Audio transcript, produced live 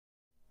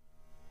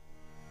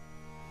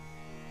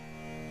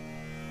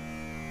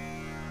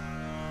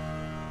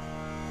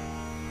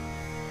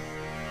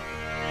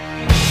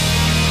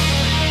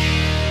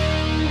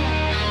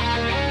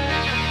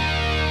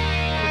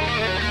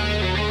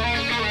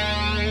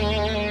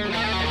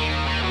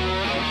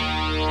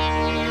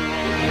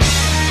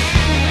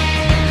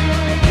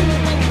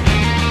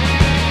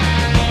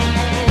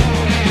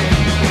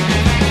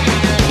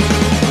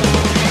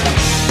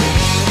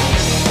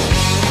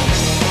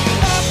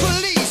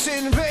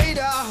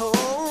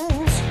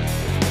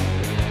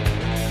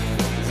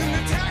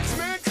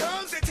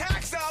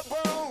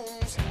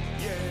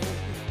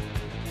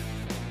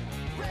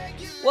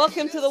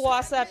Welcome to the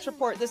Wasatch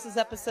Report. This is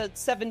episode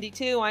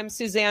 72. I'm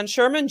Suzanne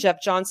Sherman. Jeff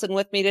Johnson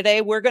with me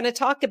today. We're going to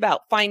talk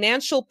about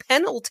financial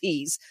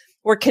penalties.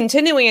 We're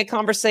continuing a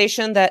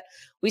conversation that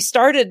we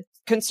started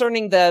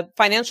concerning the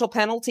financial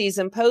penalties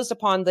imposed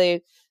upon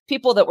the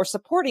people that were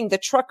supporting the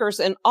truckers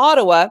in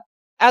Ottawa.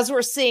 As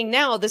we're seeing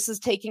now, this is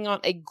taking on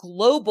a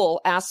global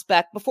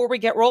aspect. Before we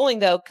get rolling,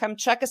 though, come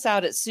check us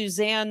out at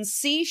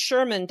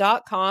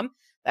SuzanneCSherman.com.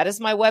 That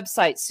is my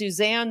website,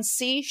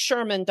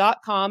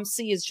 SuzanneCSherman.com.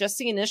 C is just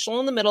the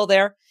initial in the middle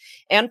there.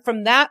 And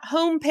from that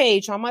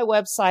homepage on my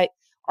website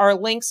are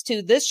links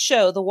to this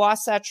show, the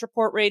Wasatch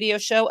Report radio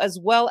show, as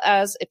well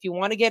as if you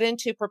want to get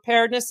into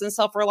preparedness and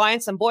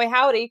self-reliance, and boy,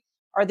 howdy,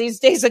 are these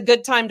days a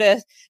good time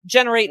to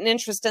generate an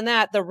interest in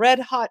that, the Red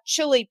Hot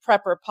Chili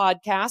Prepper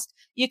podcast.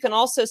 You can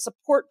also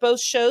support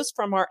both shows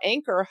from our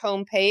Anchor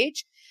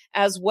homepage,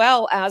 as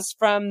well as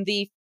from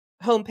the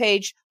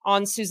homepage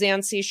on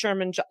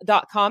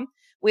SuzanneCSherman.com.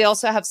 We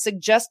also have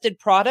suggested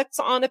products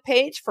on a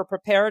page for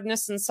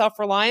preparedness and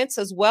self-reliance,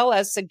 as well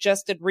as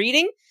suggested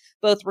reading,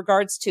 both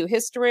regards to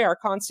history, our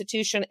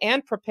Constitution,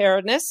 and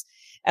preparedness,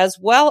 as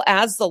well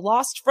as the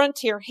Lost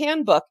Frontier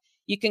Handbook.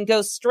 You can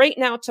go straight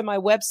now to my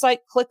website,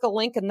 click a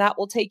link, and that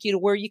will take you to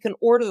where you can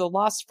order the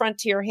Lost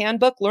Frontier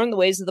Handbook, Learn the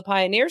Ways of the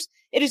Pioneers.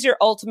 It is your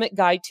ultimate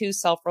guide to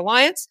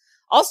self-reliance.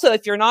 Also,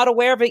 if you're not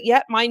aware of it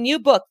yet, my new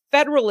book,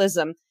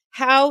 Federalism,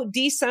 How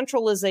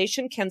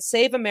Decentralization Can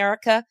Save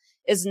America,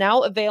 is now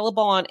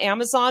available on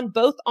Amazon,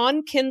 both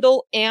on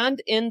Kindle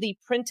and in the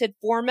printed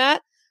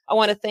format. I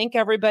want to thank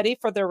everybody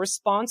for their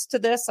response to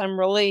this. I'm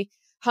really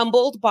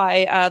humbled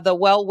by the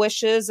well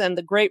wishes and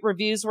the great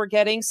reviews we're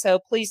getting. So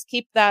please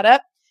keep that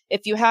up.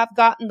 If you have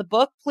gotten the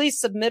book, please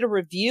submit a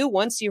review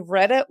once you've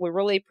read it. We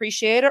really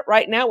appreciate it.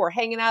 Right now, we're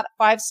hanging out at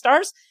 5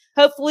 stars.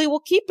 Hopefully,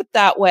 we'll keep it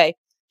that way.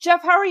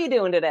 Jeff, how are you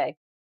doing today?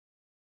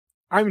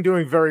 I'm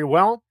doing very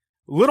well.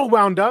 A little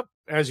wound up,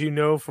 as you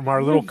know, from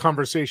our little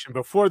conversation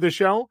before the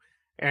show.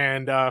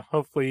 And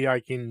hopefully I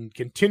can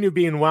continue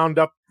being wound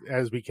up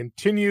as we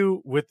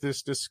continue with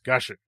this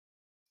discussion.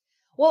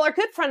 Well, our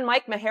good friend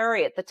Mike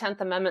Meharry at the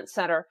 10th Amendment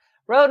Center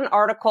wrote an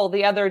article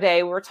the other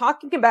day. We were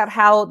talking about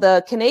how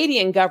the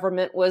Canadian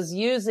government was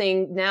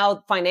using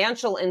now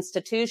financial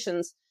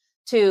institutions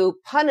to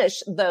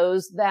punish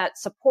those that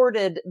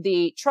supported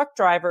the truck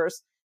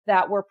drivers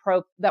that were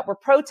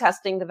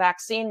protesting the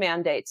vaccine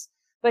mandates.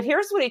 But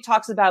here's what he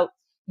talks about.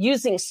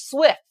 Using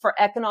SWIFT for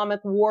economic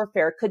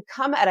warfare could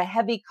come at a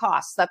heavy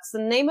cost. That's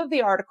the name of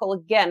the article,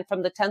 again,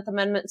 from the 10th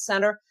Amendment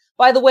Center.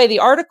 By the way, the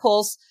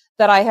articles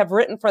that I have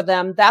written for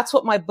them, that's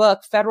what my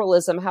book,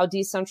 Federalism, How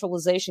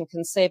Decentralization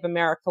Can Save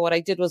America, what I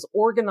did was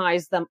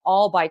organize them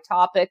all by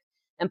topic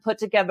and put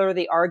together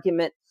the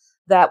argument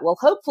that will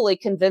hopefully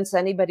convince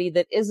anybody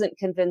that isn't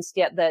convinced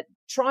yet that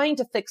trying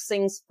to fix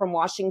things from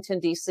Washington,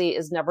 D.C.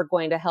 is never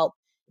going to help.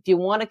 If you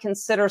want to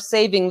consider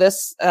saving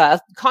this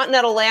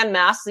continental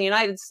landmass, the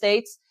United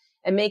States,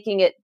 and making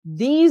it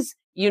these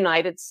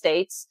United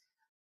States,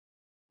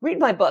 read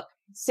my book,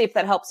 see if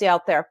that helps you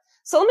out there.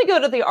 So let me go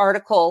to the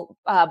article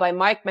by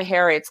Mike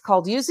Meharry. It's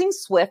called Using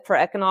SWIFT for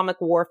Economic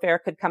Warfare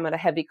Could Come at a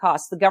Heavy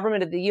Cost. The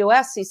government of the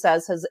U.S., he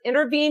says, has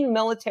intervened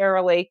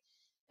militarily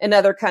in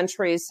other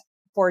countries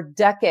for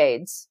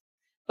decades.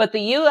 But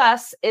the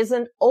U.S.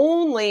 isn't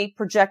only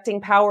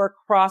projecting power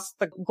across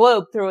the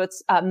globe through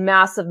its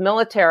massive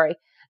military.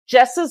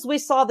 Just as we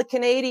saw the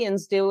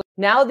Canadians do,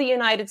 now the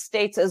United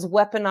States is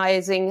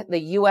weaponizing the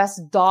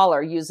U.S.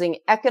 dollar, using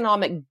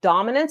economic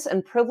dominance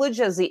and privilege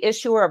as the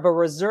issuer of a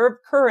reserve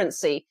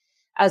currency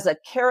as a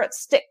carrot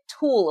stick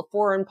tool of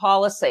foreign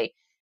policy.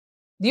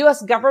 The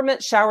U.S.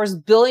 government showers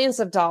billions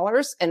of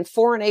dollars in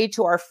foreign aid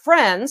to our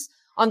friends.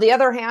 On the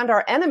other hand,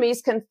 our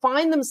enemies can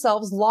find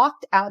themselves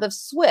locked out of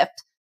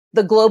SWIFT,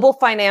 the global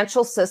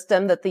financial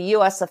system that the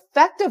U.S.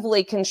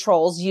 effectively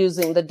controls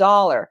using the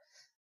dollar.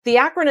 The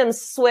acronym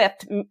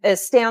SWIFT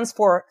stands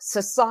for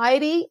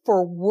Society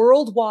for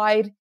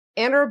Worldwide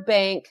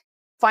Interbank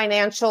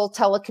Financial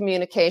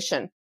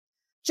Telecommunication.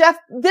 Jeff,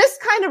 this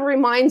kind of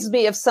reminds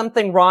me of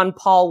something Ron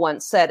Paul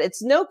once said.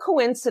 It's no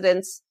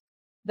coincidence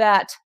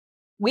that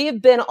we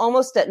have been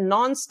almost at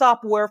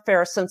nonstop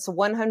warfare since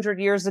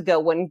 100 years ago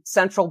when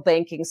central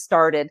banking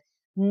started.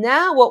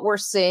 Now what we're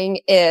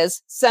seeing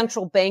is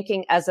central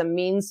banking as a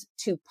means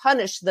to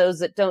punish those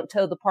that don't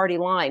toe the party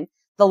line,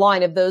 the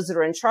line of those that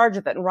are in charge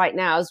of it. And right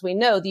now, as we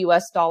know, the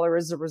U.S. dollar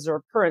is a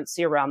reserve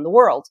currency around the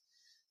world.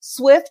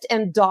 SWIFT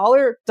and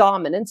dollar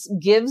dominance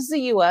gives the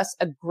U.S.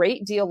 a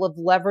great deal of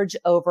leverage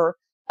over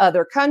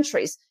other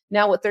countries.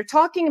 Now, what they're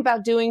talking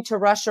about doing to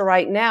Russia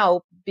right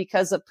now,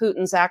 because of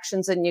Putin's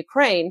actions in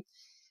Ukraine,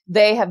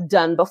 they have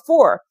done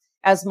before.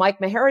 As Mike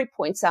Meharry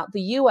points out,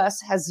 the U.S.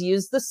 has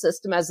used the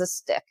system as a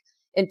stick.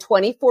 In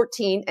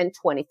 2014 and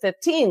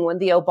 2015, when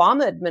the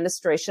Obama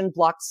administration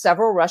blocked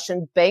several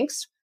Russian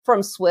banks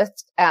from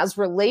SWIFT as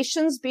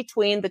relations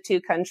between the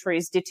two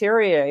countries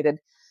deteriorated.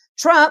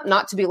 Trump,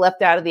 not to be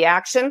left out of the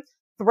action,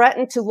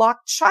 threatened to lock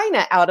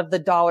China out of the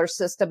dollar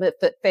system if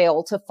it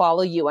failed to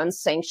follow UN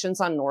sanctions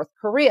on North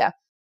Korea.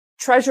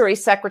 Treasury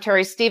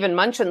Secretary Stephen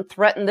Mnuchin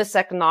threatened this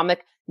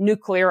economic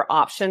nuclear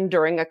option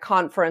during a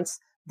conference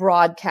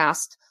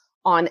broadcast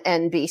on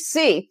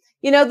NBC.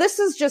 You know, this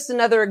is just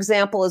another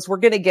example, as we're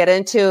going to get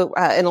into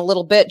in a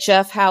little bit,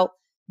 Jeff, how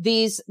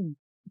these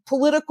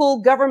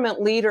political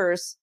government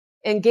leaders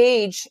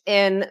engage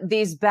in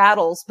these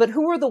battles, but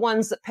who are the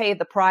ones that pay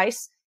the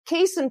price?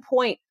 Case in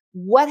point,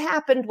 what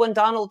happened when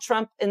Donald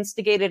Trump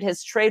instigated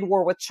his trade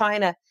war with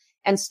China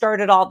and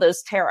started all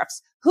those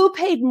tariffs? Who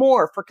paid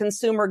more for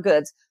consumer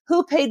goods?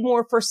 Who paid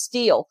more for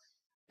steel?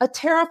 A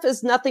tariff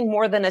is nothing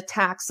more than a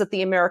tax that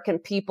the American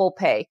people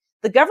pay.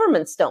 The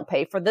governments don't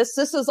pay for this.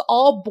 This is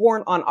all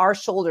borne on our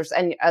shoulders.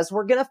 And as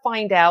we're going to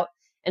find out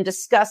and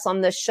discuss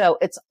on this show,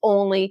 it's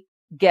only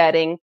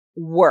getting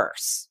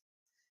worse.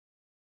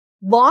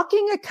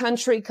 Locking a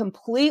country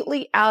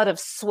completely out of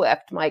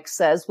SWIFT, Mike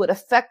says, would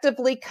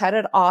effectively cut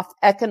it off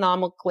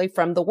economically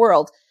from the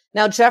world.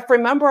 Now, Jeff,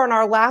 remember on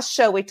our last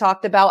show, we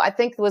talked about, I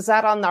think was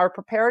that on our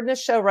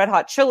preparedness show, Red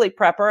Hot Chili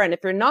Prepper. And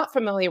if you're not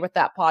familiar with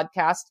that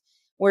podcast,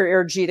 we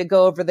urge you to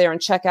go over there and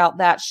check out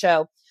that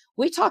show.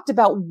 We talked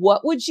about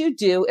what would you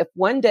do if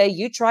one day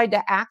you tried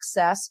to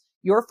access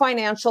your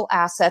financial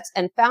assets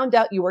and found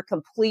out you were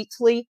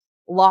completely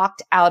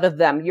locked out of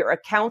them. Your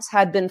accounts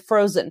had been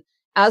frozen.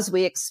 As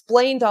we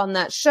explained on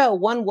that show,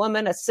 one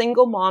woman, a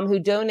single mom who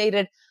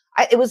donated,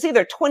 it was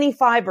either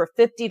 $25 or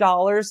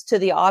 $50 to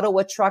the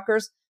Ottawa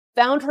truckers,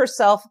 found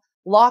herself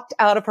locked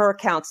out of her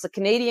accounts. The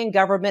Canadian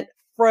government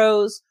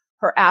froze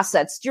her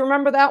assets. Do you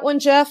remember that one,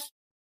 Jeff?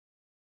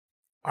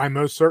 I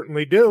most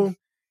certainly do.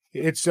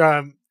 It's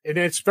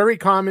very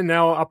common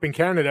now up in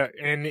Canada,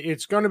 and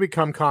it's going to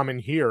become common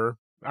here.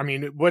 I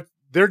mean, what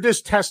they're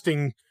just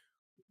testing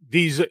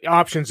these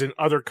options in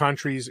other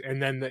countries,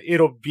 and then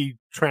it'll be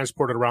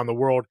transported around the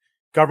world.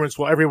 Governments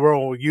everywhere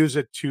will use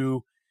it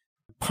to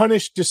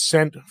punish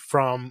dissent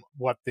from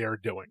what they're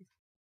doing.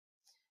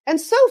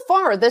 And so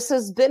far, this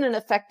has been an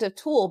effective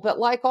tool, but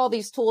like all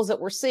these tools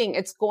that we're seeing,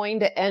 it's going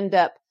to end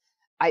up,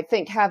 I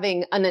think,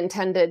 having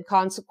unintended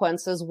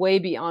consequences way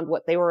beyond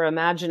what they were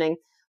imagining.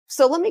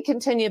 So let me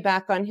continue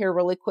back on here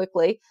really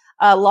quickly.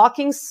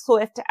 Locking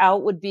SWIFT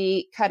out would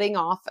be cutting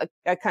off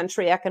a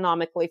country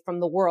economically from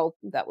the world.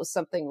 That was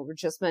something we were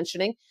just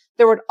mentioning.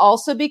 There would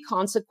also be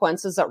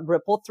consequences that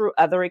ripple through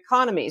other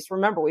economies.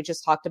 Remember, we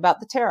just talked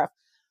about the tariff.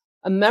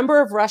 A member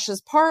of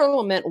Russia's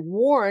parliament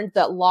warned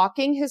that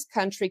locking his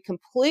country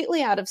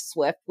completely out of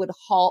SWIFT would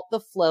halt the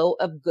flow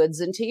of goods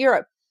into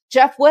Europe.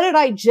 Jeff, what did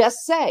I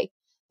just say?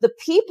 The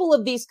people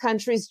of these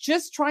countries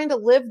just trying to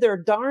live their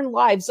darn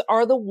lives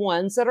are the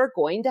ones that are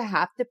going to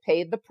have to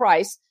pay the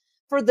price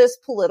for this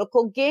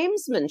political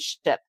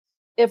gamesmanship.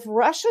 If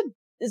Russia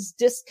is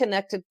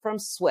disconnected from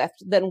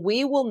SWIFT, then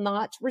we will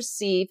not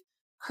receive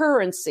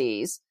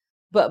currencies,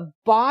 but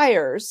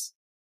buyers,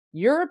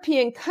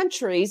 European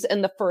countries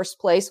in the first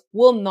place,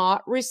 will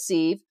not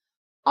receive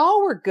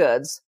our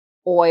goods,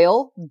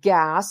 oil,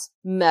 gas,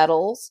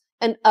 metals,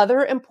 and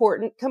other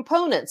important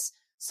components.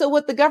 So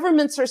what the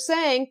governments are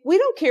saying, we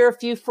don't care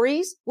if you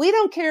freeze. We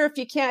don't care if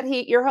you can't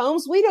heat your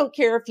homes. We don't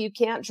care if you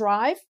can't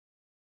drive.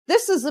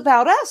 This is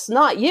about us,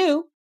 not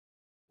you.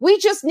 We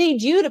just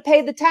need you to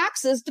pay the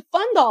taxes to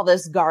fund all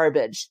this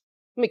garbage.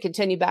 Let me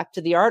continue back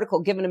to the article.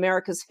 Given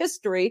America's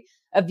history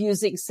of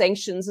using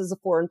sanctions as a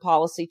foreign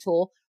policy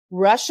tool,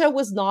 Russia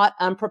was not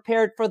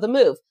unprepared for the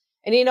move.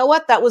 And you know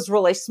what? That was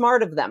really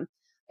smart of them.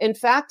 In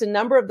fact, a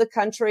number of the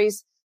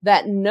countries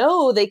that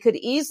know they could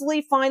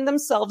easily find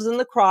themselves in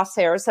the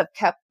crosshairs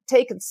have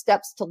taken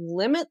steps to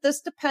limit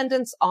this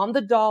dependence on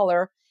the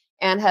dollar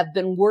and have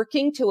been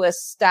working to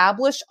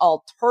establish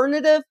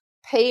alternative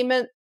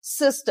payment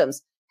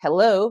systems.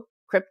 Hello,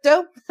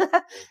 crypto?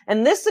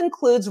 And this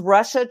includes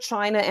Russia,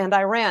 China, and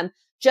Iran.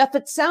 Jeff,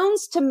 it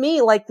sounds to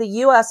me like the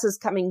U.S. is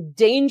coming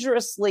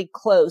dangerously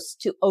close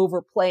to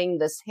overplaying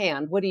this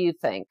hand. What do you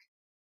think?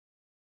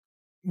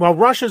 Well,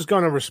 Russia's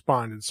going to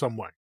respond in some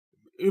way.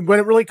 When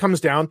it really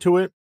comes down to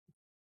it,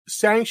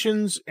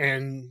 sanctions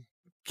and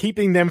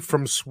keeping them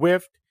from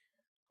SWIFT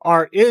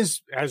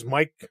is, as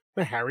Mike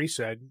Mahari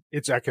said,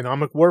 it's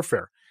economic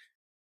warfare.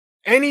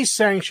 Any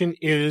sanction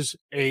is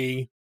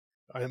a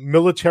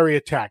military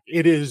attack.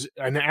 It is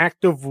an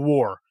act of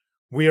war.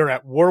 We are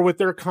at war with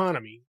their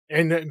economy.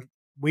 And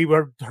we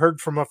heard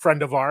from a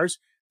friend of ours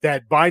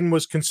that Biden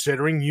was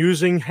considering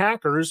using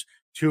hackers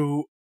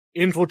to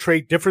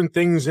infiltrate different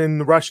things in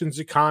the Russians'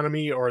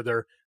 economy or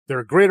their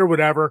grid or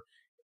whatever.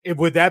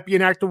 Would that be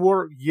an act of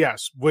war?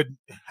 Yes.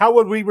 How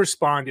would we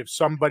respond if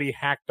somebody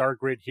hacked our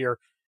grid here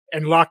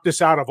and locked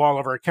us out of all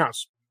of our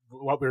accounts?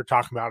 What we were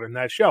talking about in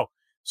that show.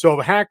 So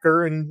a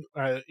hacker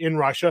in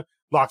Russia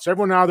locks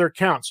everyone out of their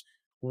accounts.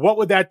 What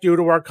would that do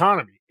to our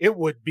economy? It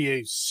would be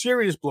a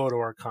serious blow to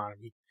our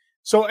economy.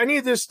 So any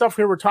of this stuff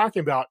here we're talking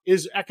about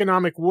is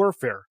economic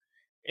warfare.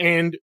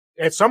 And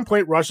at some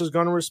point, Russia's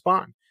going to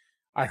respond.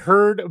 I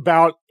heard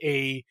about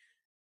a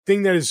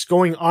thing that is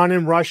going on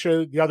in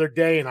Russia the other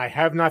day, and I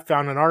have not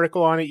found an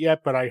article on it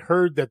yet, but I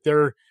heard that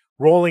they're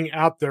rolling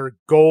out their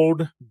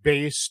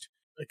gold-based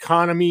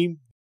economy.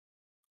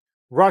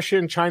 Russia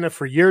and China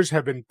for years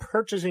have been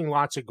purchasing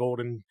lots of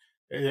gold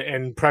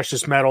and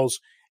precious metals,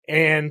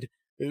 and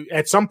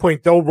At some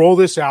point, they'll roll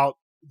this out.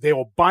 They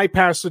will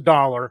bypass the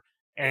dollar,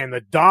 and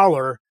the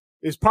dollar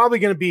is probably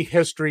going to be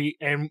history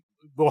and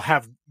will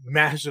have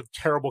massive,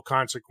 terrible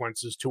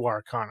consequences to our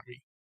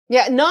economy.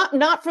 Yeah,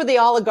 not for the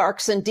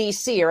oligarchs in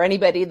DC or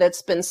anybody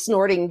that's been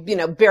snorting,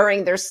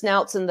 burying their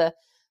snouts in the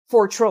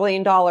 $4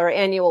 trillion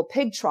annual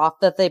pig trough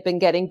that they've been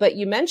getting. But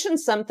you mentioned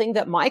something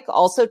that Mike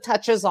also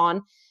touches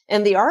on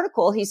in the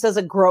article. He says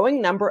a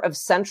growing number of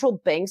central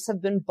banks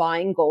have been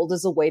buying gold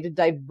as a way to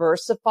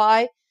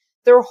diversify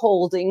their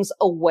holdings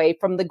away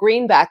from the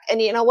greenback.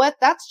 And you know what?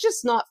 That's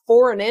just not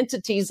foreign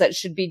entities that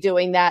should be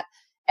doing that.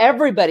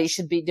 Everybody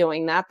should be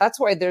doing that. That's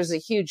why there's a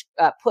huge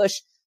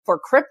push for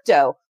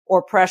crypto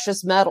or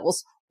precious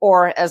metals,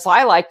 or as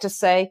I like to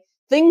say,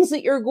 things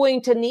that you're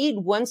going to need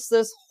once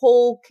this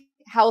whole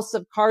house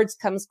of cards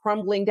comes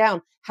crumbling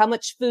down. How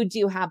much food do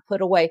you have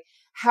put away?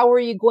 How are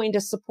you going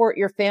to support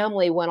your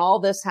family when all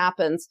this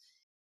happens?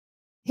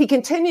 He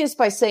continues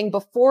by saying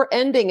before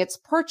ending its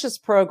purchase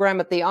program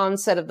at the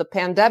onset of the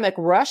pandemic,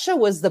 Russia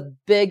was the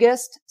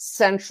biggest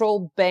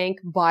central bank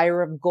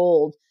buyer of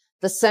gold.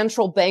 The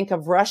Central Bank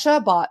of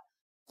Russia bought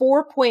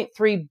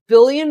 $4.3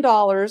 billion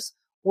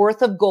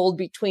worth of gold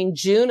between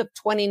June of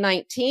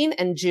 2019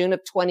 and June of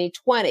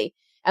 2020.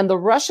 And the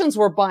Russians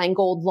were buying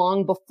gold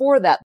long before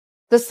that.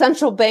 The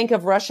Central Bank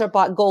of Russia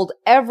bought gold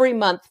every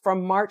month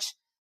from March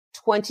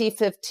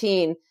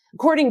 2015.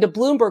 According to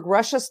Bloomberg,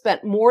 Russia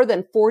spent more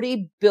than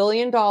 $40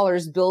 billion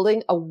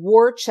building a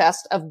war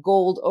chest of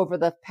gold over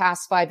the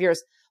past 5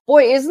 years.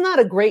 Boy, isn't that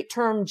a great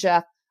term,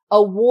 Jeff?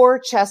 A war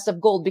chest of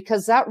gold,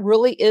 because that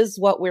really is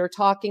what we're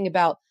talking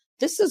about.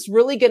 This is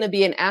really going to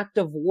be an act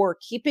of war,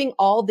 keeping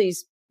all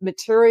these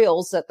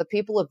materials that the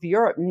people of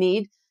Europe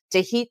need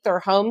to heat their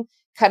home,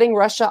 cutting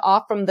Russia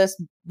off from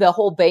the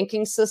whole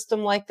banking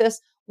system like this.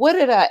 What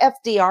did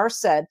FDR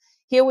said?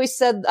 He always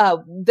said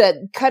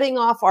that cutting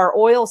off our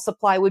oil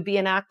supply would be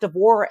an act of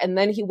war. And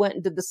then he went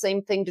and did the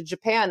same thing to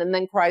Japan and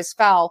then cries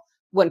foul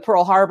when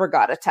Pearl Harbor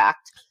got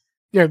attacked.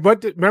 Yeah,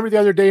 but remember the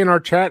other day in our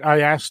chat,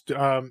 I asked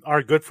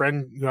our good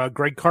friend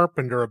Greg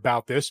Carpenter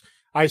about this.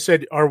 I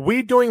said, are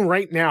we doing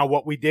right now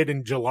what we did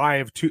in July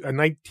of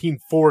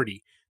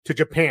 1940 to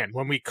Japan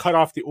when we cut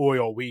off the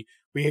oil?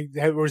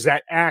 There was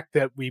that act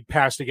that we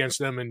passed against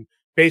them and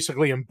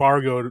basically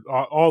embargoed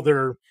all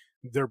their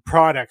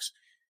products.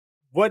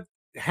 What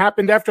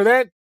happened after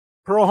that?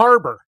 Pearl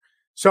Harbor.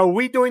 So are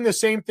we doing the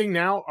same thing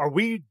now? Are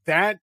we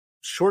that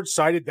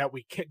short-sighted that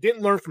we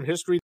didn't learn from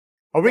history?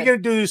 Are we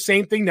going to do the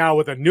same thing now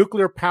with a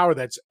nuclear power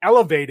that's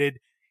elevated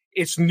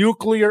its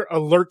nuclear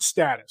alert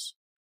status?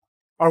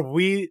 Are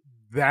we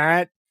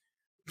that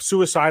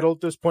suicidal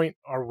at this point?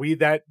 Are we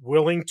that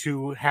willing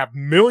to have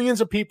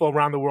millions of people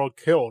around the world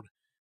killed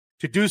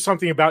to do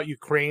something about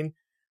Ukraine,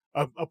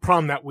 a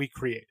problem that we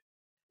create?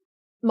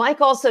 Mike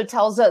also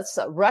tells us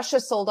Russia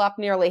sold off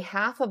nearly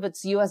half of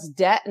its U.S.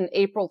 debt in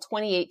April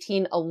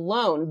 2018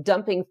 alone,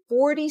 dumping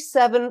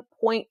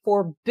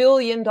 $47.4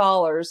 billion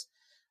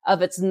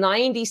of its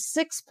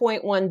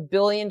 $96.1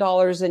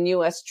 billion in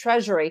U.S.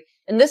 Treasury.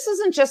 And this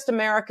isn't just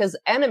America's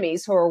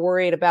enemies who are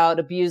worried about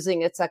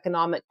abusing its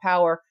economic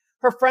power.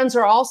 Her friends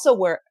are also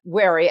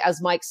wary,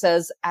 as Mike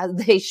says, as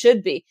they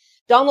should be.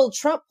 Donald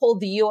Trump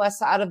pulled the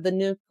U.S. out of the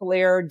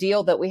nuclear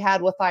deal that we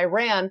had with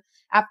Iran.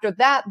 After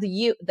that,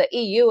 the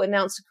EU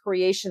announced the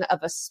creation of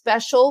a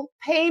special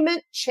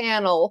payment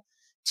channel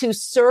to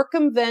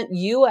circumvent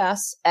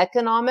U.S.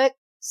 economic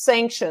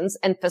sanctions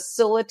and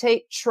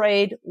facilitate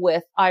trade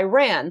with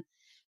Iran.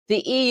 The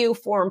EU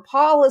foreign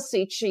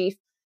policy chief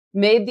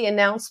made the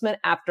announcement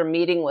after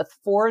meeting with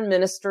foreign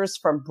ministers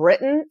from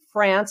Britain,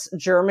 France,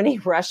 Germany,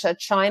 Russia,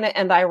 China,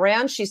 and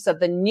Iran. She said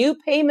the new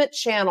payment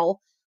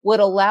channel would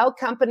allow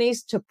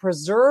companies to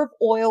preserve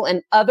oil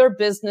and other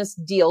business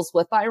deals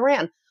with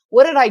Iran.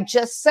 What did I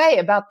just say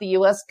about the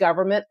U.S.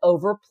 government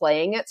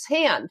overplaying its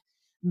hand?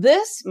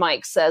 This,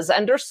 Mike says,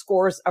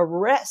 underscores a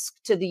risk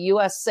to the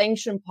U.S.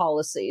 sanction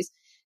policies,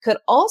 could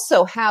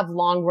also have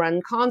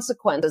long-run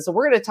consequences.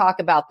 We're going to talk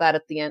about that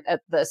at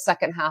the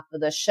second half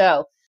of the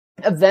show,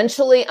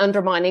 eventually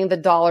undermining the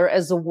dollar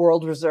as a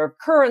world reserve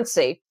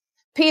currency.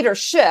 Peter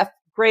Schiff,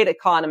 great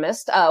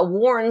economist,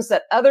 warns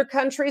that other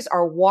countries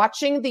are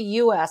watching the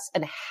U.S.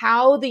 and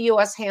how the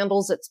U.S.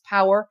 handles its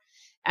power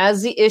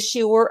as the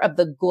issuer of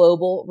the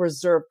global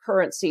reserve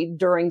currency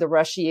during the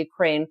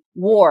Russia-Ukraine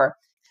war.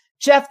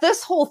 Jeff,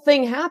 this whole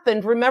thing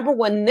happened. Remember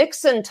when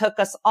Nixon took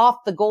us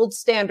off the gold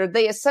standard,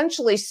 they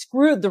essentially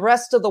screwed the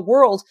rest of the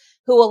world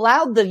who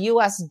allowed the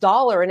U.S.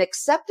 dollar and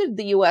accepted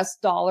the U.S.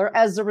 dollar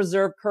as the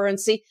reserve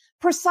currency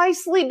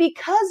precisely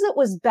because it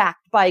was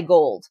backed by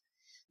gold.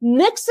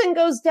 Nixon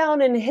goes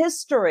down in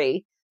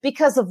history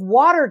because of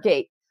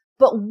Watergate.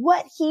 But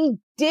what he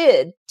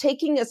did,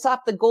 taking us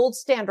off the gold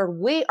standard,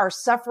 we are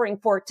suffering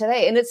for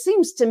today. And it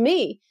seems to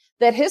me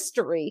that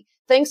history,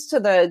 thanks to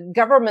the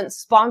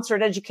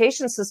government-sponsored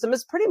education system,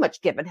 has pretty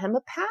much given him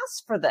a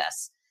pass for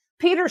this.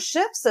 Peter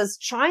Schiff says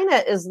China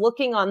is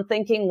looking on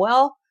thinking,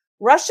 well,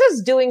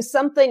 Russia's doing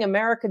something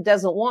America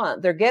doesn't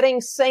want. They're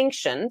getting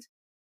sanctioned.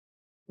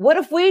 What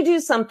if we do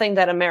something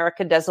that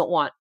America doesn't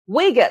want?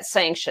 We get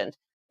sanctioned.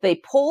 They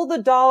pull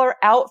the dollar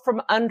out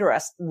from under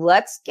us.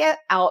 Let's get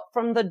out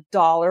from the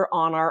dollar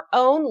on our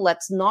own.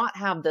 Let's not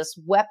have this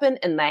weapon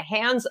in the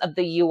hands of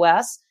the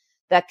U.S.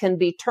 that can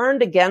be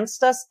turned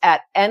against us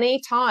at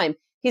any time.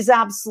 He's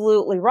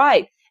absolutely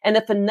right. And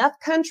if enough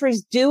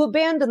countries do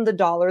abandon the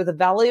dollar, the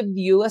value of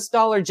the U.S.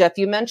 dollar, Jeff,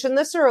 you mentioned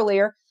this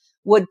earlier,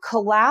 would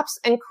collapse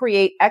and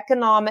create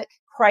economic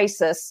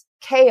crisis,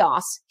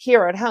 chaos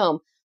here at home.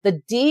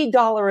 The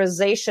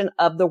de-dollarization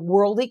of the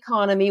world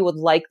economy would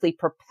likely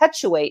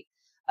perpetuate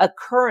a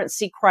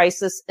currency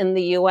crisis in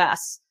the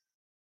U.S.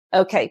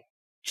 Okay,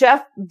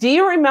 Jeff, do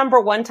you remember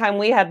one time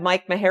we had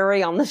Mike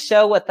Meharry on the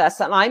show with us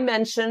and I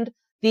mentioned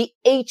the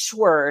H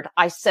word?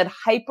 I said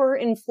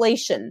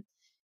hyperinflation.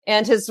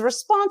 And his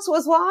response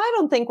was, well, I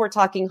don't think we're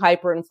talking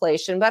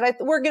hyperinflation, but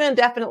we're going to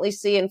definitely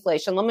see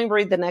inflation. Let me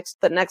read the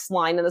next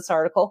line in this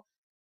article.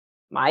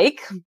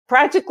 Mike,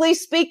 practically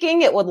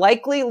speaking, it would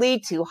likely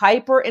lead to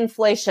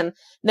hyperinflation.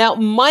 Now,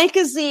 Mike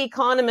is the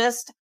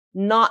economist,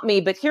 not me,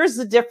 but here's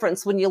the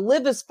difference. When you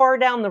live as far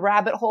down the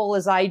rabbit hole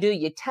as I do,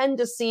 you tend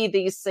to see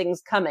these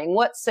things coming.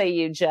 What say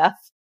you, Jeff?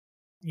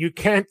 You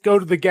can't go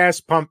to the gas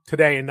pump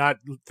today and not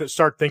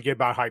start thinking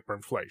about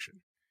hyperinflation.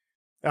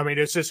 I mean,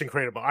 it's just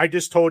incredible. I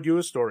just told you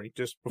a story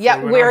just before.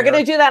 Yeah, we're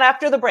going to do that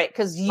after the break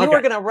because you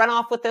are going to run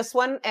off with this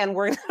one and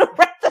we're going to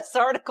wrap this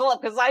article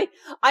up because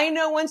I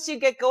know once you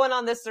get going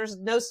on this, there's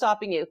no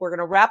stopping you. We're going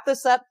to wrap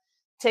this up,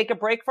 take a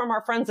break from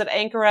our friends at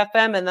Anchor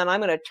FM, and then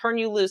I'm going to turn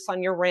you loose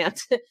on your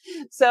rant.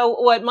 So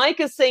what Mike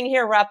is saying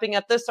here, wrapping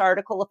up this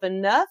article, if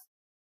enough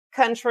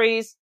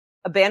countries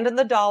abandon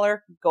the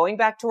dollar, going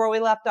back to where we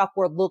left off,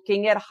 we're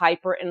looking at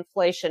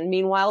hyperinflation.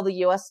 Meanwhile, the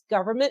U.S.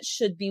 government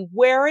should be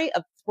wary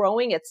of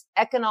throwing its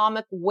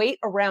economic weight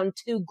around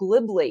too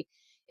glibly.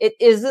 It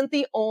isn't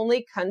the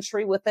only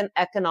country with an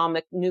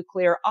economic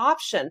nuclear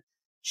option.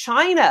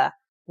 China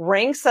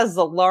ranks as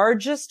the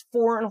largest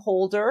foreign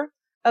holder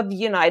of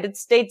United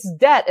States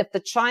debt. If the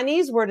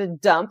Chinese were to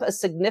dump a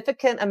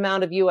significant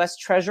amount of U.S.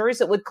 treasuries,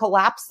 it would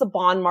collapse the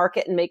bond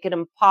market and make it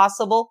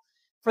impossible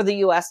for the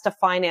U.S. to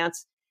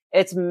finance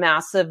its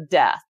massive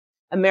debt.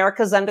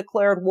 America's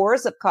undeclared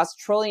wars have cost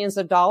trillions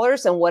of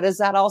dollars. And what has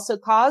that also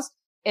caused?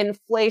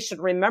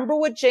 Inflation. Remember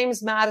what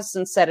James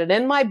Madison said. And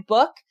in my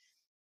book,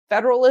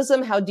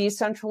 Federalism, How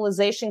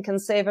Decentralization Can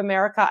Save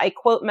America, I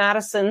quote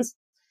Madison's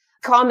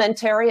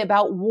commentary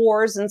about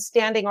wars and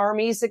standing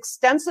armies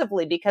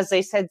extensively because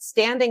they said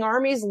standing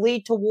armies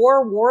lead to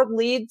war, war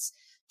leads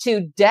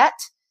to debt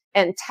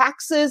and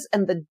taxes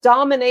and the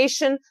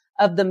domination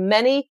of the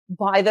many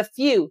by the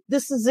few.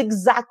 This is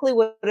exactly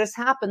what has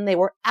happened. They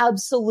were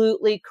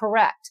absolutely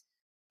correct.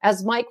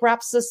 As Mike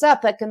wraps this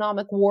up,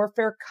 economic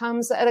warfare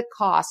comes at a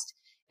cost.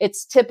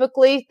 It's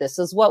typically, this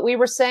is what we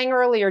were saying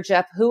earlier,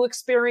 Jeff, who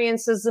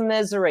experiences the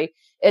misery?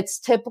 It's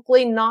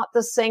typically not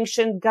the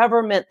sanctioned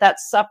government that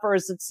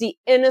suffers. It's the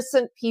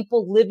innocent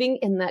people living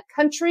in that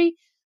country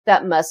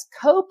that must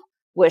cope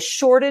with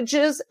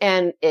shortages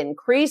and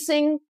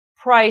increasing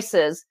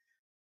prices.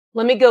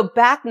 Let me go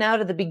back now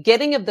to the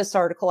beginning of this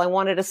article. I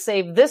wanted to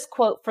save this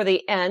quote for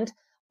the end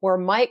where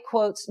Mike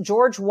quotes,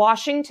 George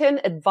Washington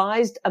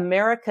advised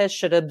America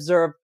should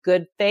observe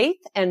good faith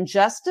and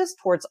justice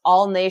towards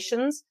all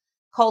nations,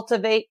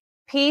 cultivate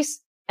peace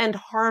and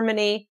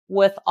harmony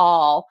with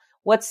all.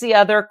 What's the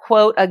other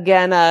quote?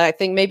 Again, I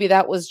think maybe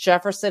that was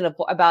Jefferson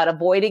about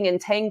avoiding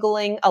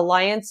entangling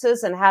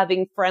alliances and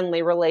having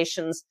friendly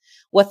relations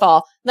with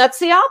all. That's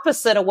the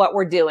opposite of what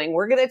we're doing.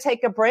 We're going to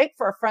take a break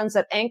for our friends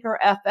at Anchor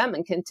FM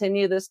and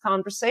continue this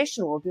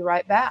conversation. We'll be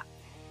right back.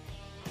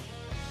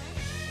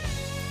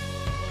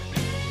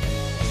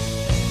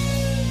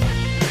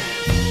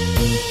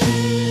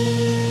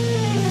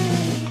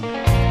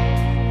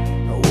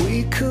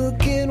 We could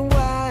get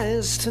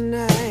wise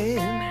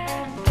tonight.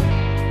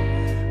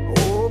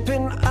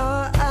 Open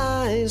our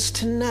eyes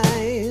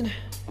tonight.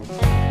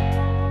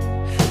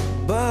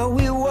 But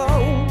we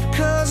won't,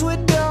 'cause we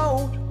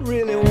don't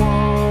really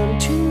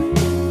want to.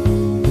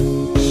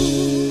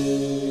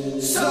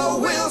 So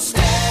we'll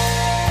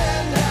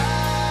stand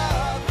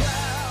our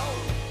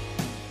ground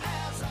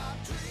as our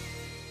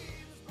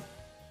dreams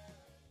burn.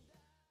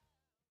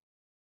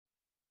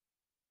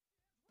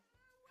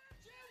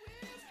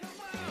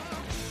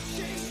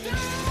 She's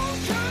stone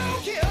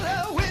cold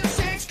killer with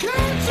 6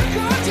 cups of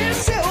gorgeous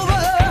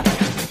silver.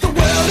 The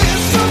world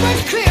is so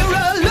much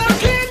clearer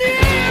looking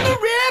in the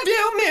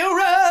rearview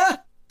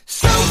mirror.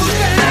 So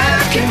that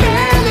I can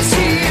barely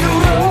see the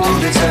road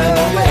that's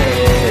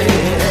away.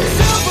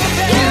 So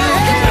that I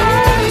can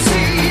only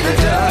see the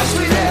dust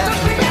we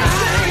left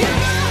behind.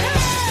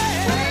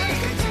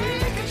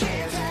 Take a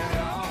chance at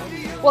all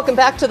the Welcome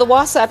back to the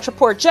Wasatch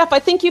Report. Jeff, I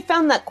think you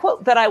found that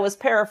quote that I was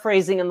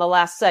paraphrasing in the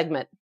last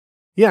segment.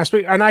 Yes,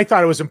 and I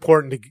thought it was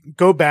important to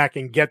go back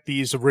and get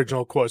these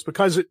original quotes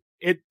because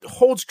it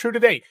holds true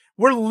today.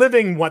 We're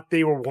living what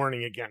they were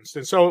warning against.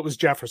 And so it was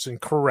Jefferson,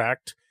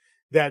 correct,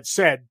 that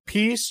said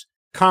peace,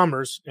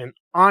 commerce, and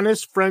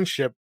honest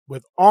friendship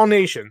with all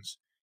nations,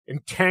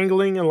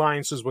 entangling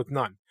alliances with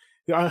none.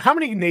 How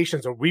many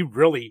nations do we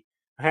really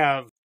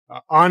have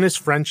honest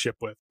friendship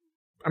with?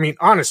 I mean,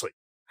 honestly,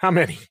 How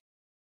many?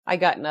 I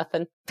got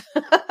nothing.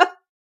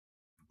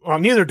 Well,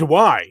 neither do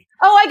I.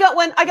 Oh,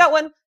 I got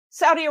one.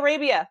 Saudi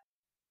Arabia.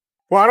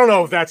 Well, I don't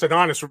know if that's an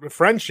honest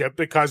friendship,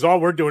 because all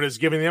we're doing is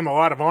giving them a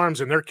lot of arms,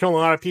 and they're killing a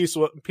lot of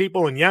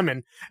people in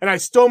Yemen. And I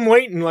still am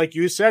waiting, like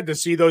you said, to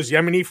see those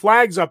Yemeni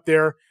flags up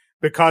there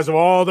because of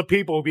all the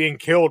people being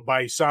killed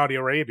by Saudi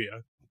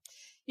Arabia.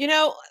 You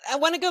know, I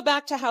want to go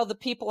back to how the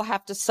people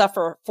have to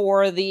suffer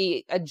for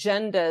the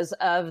agendas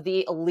of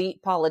the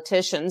elite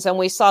politicians. And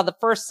we saw the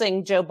first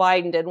thing Joe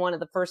Biden did, one of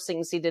the first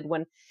things he did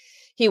when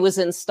he was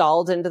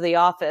installed into the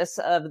office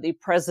of the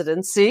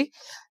presidency,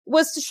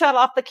 was to shut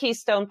off the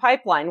Keystone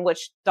Pipeline,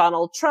 which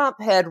Donald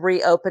Trump had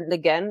reopened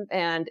again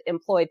and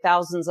employed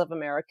thousands of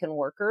American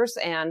workers.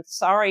 And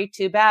sorry,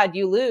 too bad,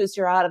 you lose.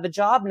 You're out of a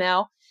job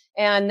now.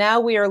 And now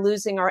we are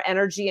losing our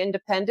energy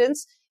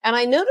independence. And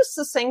I noticed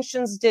the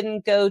sanctions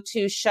didn't go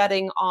to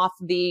shutting off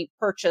the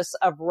purchase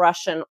of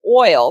Russian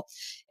oil.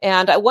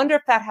 And I wonder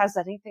if that has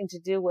anything to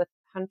do with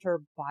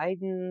Hunter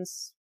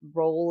Biden's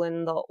role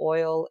in the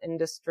oil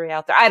industry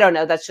out there. I don't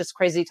know. That's just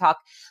crazy talk.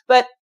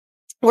 But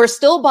we're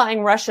still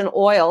buying Russian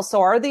oil.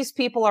 So are these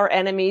people our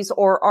enemies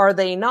or are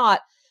they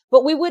not?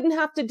 But we wouldn't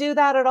have to do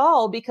that at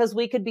all because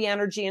we could be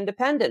energy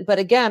independent. But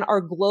again,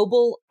 our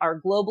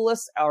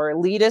globalists, our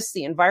elitists,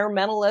 the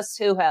environmentalists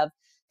who have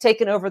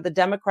taken over the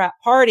Democrat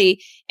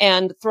Party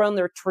and thrown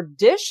their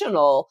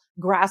traditional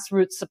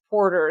grassroots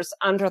supporters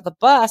under the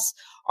bus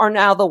are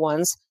now the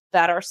ones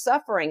that are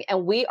suffering.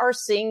 And we are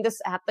seeing this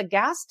at the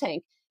gas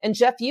tank. And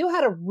Jeff, you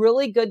had a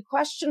really good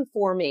question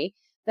for me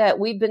that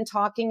we've been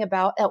talking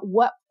about. At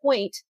what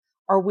point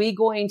are we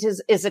going to,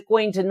 is it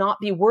going to not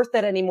be worth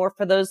it anymore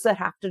for those that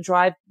have to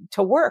drive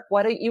to work?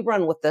 Why don't you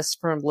run with this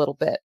for a little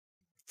bit?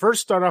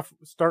 First, start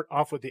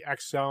off with the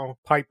XL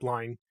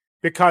pipeline,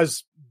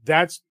 because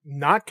that's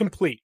not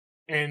complete.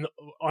 And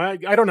I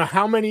don't know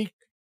how many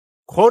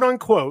quote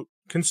unquote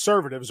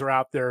conservatives are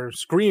out there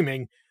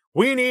screaming,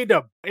 we need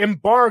to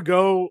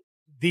embargo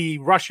the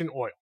Russian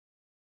oil.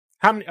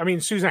 How many, I mean,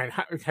 Suzanne,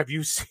 have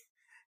you seen,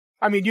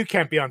 I mean, you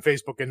can't be on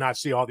Facebook and not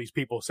see all these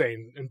people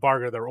saying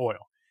embargo their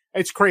oil.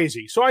 It's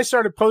crazy. So I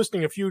started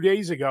posting a few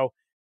days ago,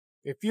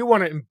 if you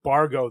want to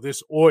embargo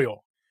this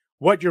oil,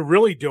 what you're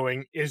really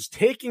doing is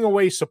taking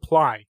away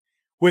supply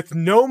with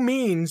no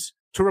means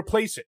to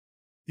replace it.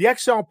 The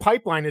XL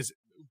pipeline is,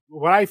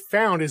 what I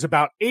found, is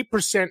about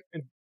 8%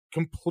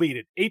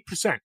 completed,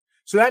 8%.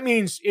 So that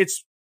means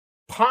it's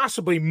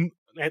possibly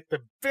at the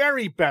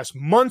very best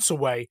months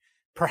away,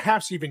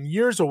 perhaps even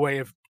years away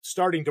of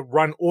starting to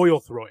run oil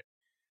through it.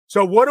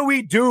 So what do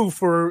we do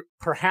for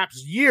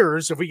perhaps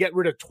years if we get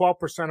rid of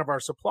 12% of our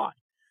supply?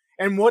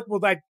 And what will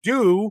that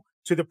do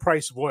to the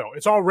price of oil?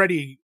 It's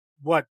already,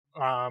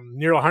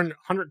 near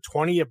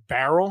 120 a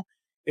barrel.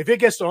 If it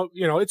gets to,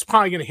 it's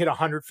probably going to hit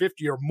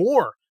 150 or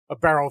more a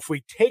barrel if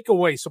we take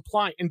away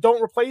supply and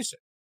don't replace it.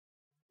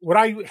 What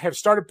I have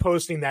started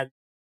posting, that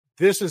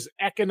this is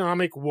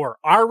economic war.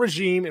 Our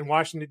regime in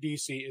Washington,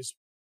 D.C. is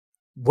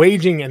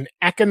waging an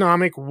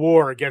economic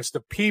war against the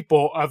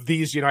people of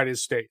these United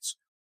States.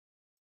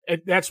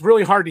 That's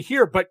really hard to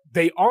hear, but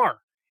they are.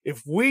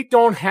 If we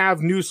don't have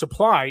new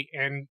supply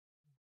and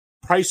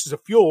prices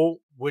of fuel,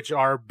 which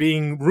are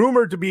being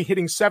rumored to be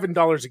hitting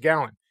 $7 a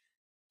gallon.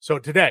 So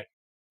today,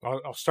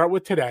 I'll start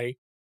with today,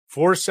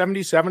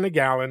 $4.77 a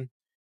gallon,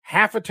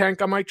 half a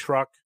tank on my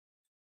truck.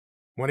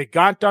 When it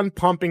got done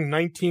pumping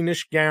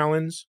 19-ish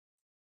gallons,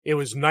 it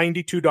was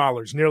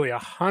 $92, nearly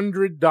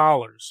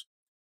 $100.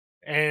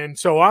 And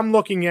so I'm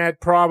looking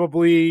at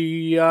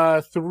probably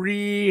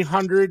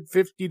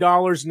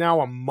 $350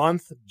 now a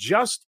month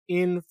just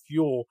in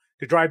fuel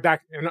to drive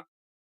back. And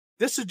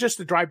this is just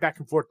to drive back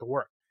and forth to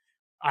work.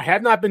 I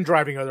had not been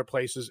driving other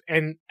places.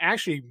 And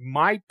actually,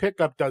 my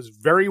pickup does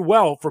very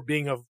well for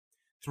being a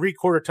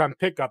 3/4 ton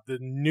pickup. The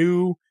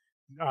new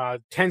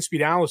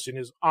 10-speed Allison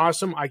is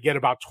awesome. I get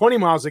about 20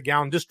 miles a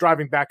gallon just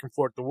driving back and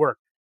forth to work,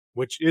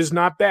 which is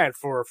not bad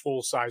for a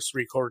full-size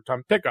 3/4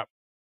 ton pickup.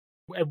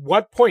 At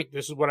what point,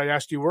 this is what I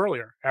asked you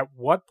earlier, at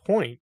what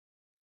point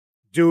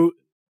do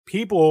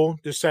people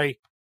just say,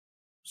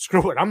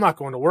 screw it, I'm not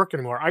going to work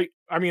anymore? I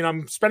mean,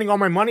 I'm spending all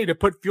my money to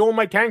put fuel in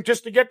my tank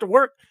just to get to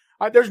work.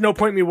 There's no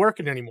point in me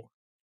working anymore.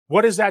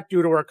 What does that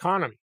do to our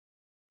economy?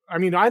 I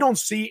mean, I don't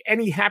see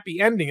any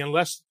happy ending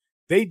unless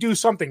they do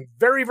something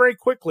very, very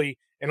quickly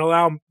and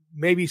allow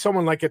maybe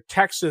someone like a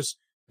Texas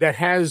that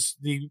has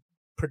the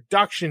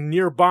production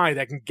nearby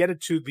that can get it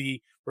to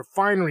the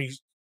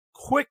refineries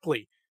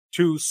quickly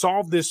to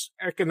solve this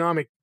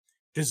economic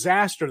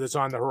disaster that's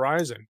on the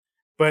horizon.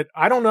 But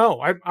I don't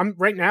know. I'm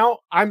right now,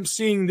 I'm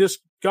seeing this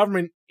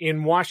government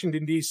in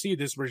Washington, D.C.,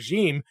 this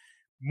regime,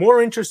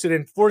 more interested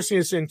in forcing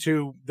us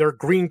into their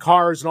green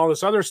cars and all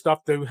this other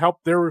stuff to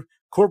help their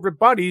corporate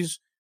buddies.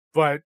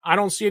 But I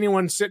don't see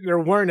anyone sitting there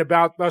worrying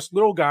about us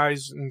little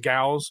guys and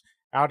gals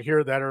out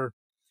here that are,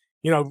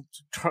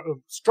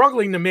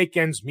 struggling to make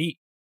ends meet.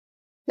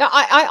 Now,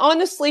 I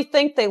honestly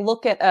think they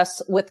look at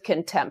us with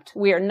contempt.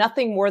 We are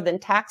nothing more than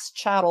tax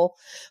chattel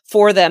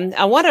for them.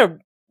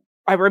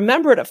 I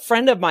remembered a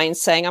friend of mine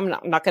saying, I'm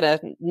not going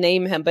to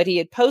name him, but he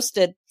had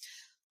posted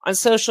on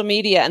social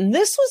media, and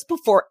this was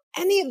before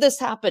any of this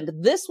happened.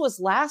 This was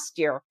last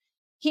year.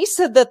 He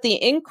said that the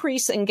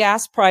increase in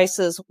gas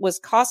prices was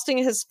costing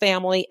his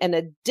family an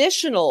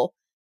additional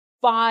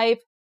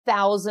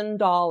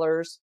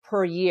 $5,000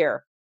 per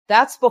year.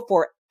 That's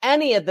before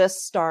any of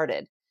this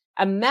started.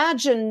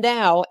 Imagine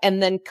now,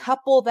 and then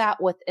couple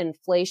that with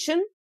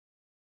inflation.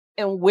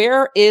 And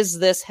where is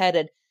this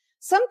headed?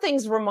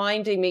 Something's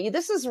reminding me,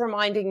 this is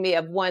reminding me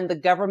of when the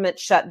government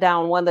shut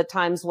down, one of the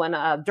times when,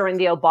 during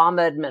the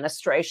Obama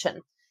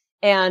administration.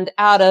 And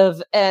out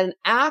of an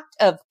act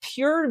of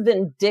pure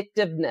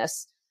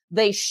vindictiveness,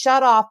 they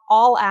shut off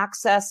all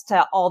access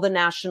to all the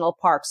national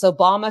parks.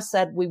 Obama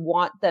said, we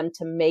want them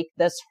to make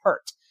this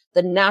hurt.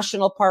 The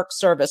National Park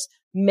Service,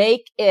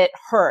 make it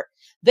hurt.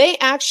 They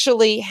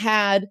actually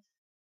had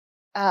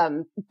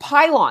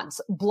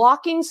pylons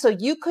blocking so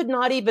you could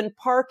not even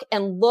park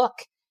and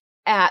look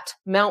at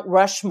Mount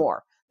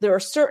Rushmore. There are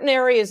certain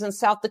areas in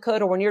South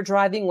Dakota when you're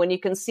driving, when you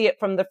can see it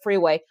from the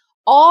freeway,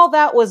 all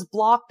that was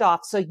blocked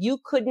off so you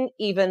couldn't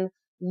even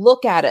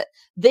look at it.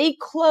 They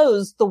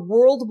closed the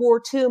World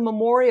War II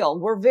Memorial.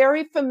 We're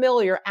very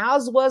familiar,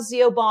 as was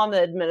the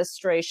Obama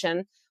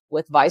administration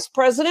with Vice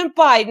President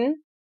Biden,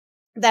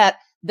 that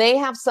they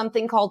have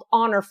something called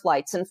honor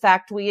flights. In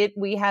fact,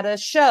 we had a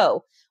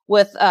show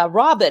with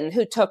Robin,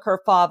 who took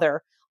her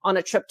father on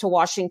a trip to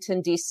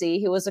Washington, D.C.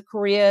 He was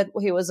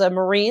a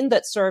Marine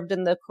that served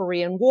in the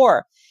Korean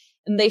War.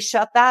 And they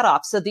shut that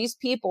off. So these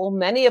people,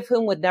 many of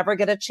whom would never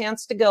get a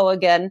chance to go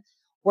again,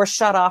 were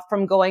shut off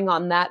from going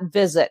on that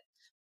visit.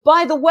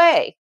 By the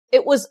way,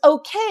 it was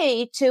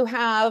okay to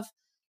have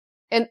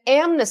an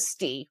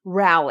amnesty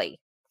rally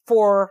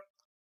for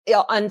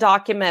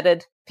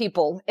undocumented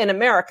people in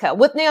America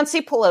with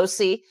Nancy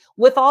Pelosi,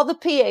 with all the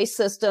PA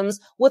systems,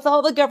 with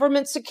all the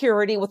government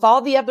security, with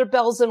all the other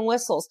bells and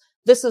whistles.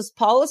 This is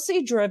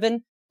policy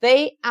driven.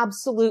 They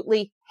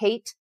absolutely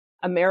hate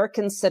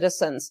American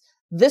citizens.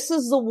 This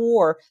is the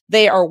war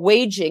they are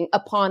waging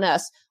upon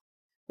us.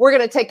 We're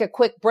going to take a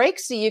quick break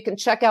so you can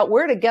check out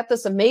where to get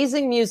this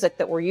amazing music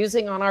that we're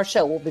using on our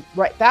show. We'll be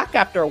right back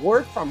after a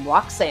word from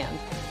Roxanne.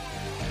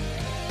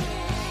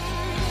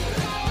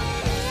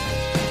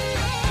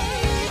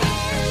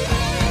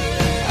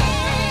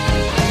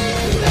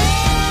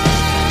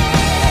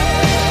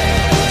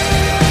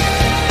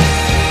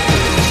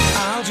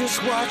 I'll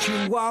just watch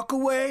you walk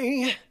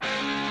away,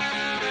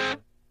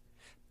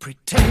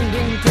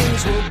 pretending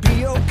things will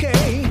be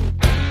okay.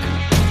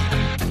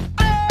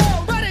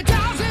 Oh, but it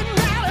doesn't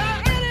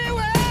matter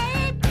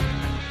anyway.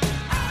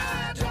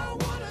 I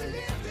don't want to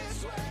live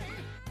this way.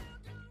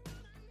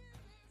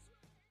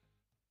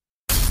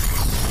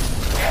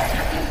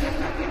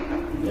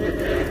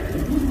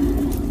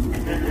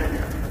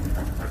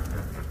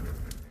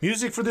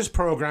 Music for this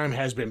program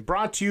has been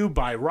brought to you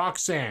by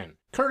Roxanne,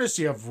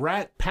 courtesy of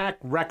Rat Pack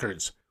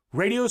Records.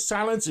 Radio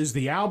Silence is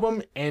the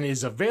album and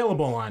is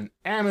available on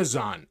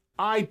Amazon,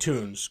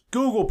 iTunes,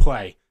 Google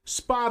Play,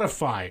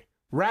 Spotify,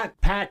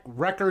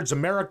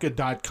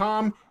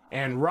 RatPackRecordsAmerica.com,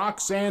 and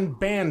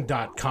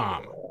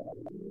RoxanneBand.com.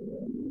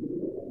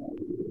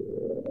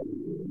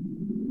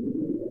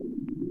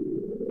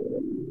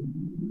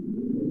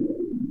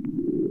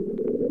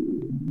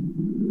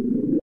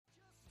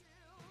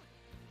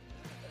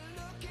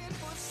 Looking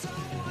for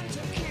someone to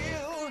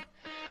kill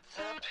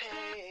the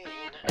pain.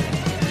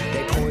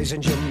 They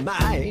poisoned your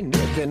mind,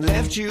 then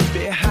left you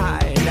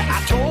behind.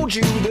 I told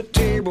you the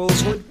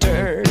tables would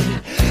turn.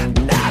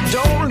 Now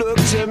don't look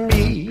to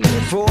me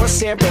for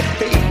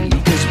sympathy,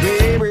 'cause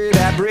baby,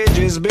 that bridge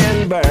has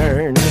been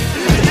burned.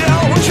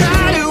 Don't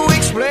try to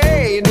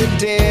explain the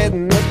dead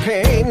and the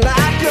pain,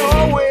 like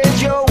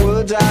always your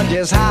words are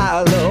just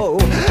hollow.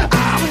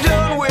 I'm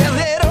done with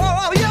it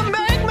all, you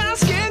make my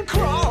skin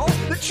crawl.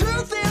 The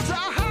truth is a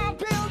hard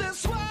pill to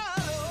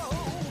swallow.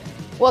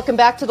 Welcome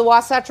back to the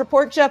Wasatch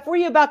Report. Jeff, were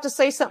you about to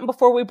say something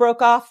before we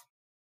broke off?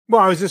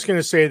 Well, I was just going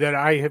to say that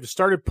I have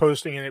started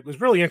posting, and it was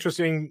really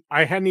interesting.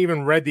 I hadn't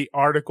even read the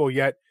article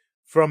yet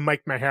from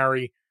Mike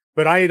Meharry,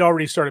 but I had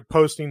already started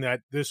posting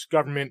that this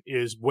government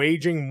is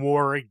waging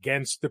war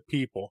against the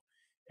people.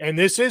 And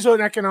this is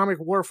an economic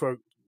warfare.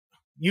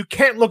 You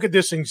can't look at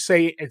this and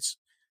say it's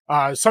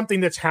something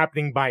that's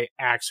happening by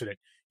accident.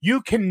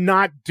 You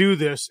cannot do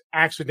this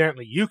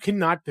accidentally. You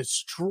cannot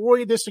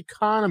destroy this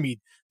economy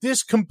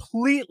this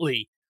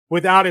completely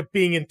without it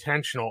being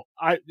intentional.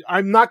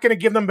 I'm not going to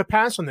give them a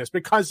pass on this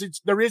because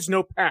there is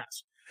no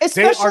pass.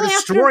 They are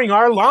destroying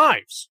our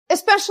lives.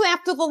 Especially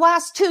after the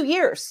last 2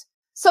 years.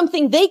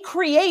 Something they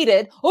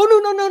created.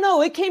 Oh,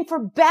 no. It came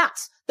from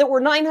bats that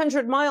were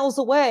 900 miles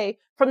away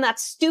from that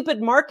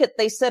stupid market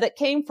they said it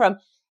came from.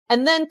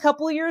 And then a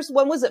couple of years,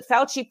 when was it?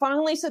 Fauci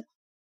finally said,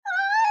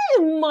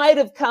 it might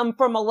have come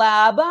from a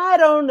lab. I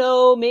don't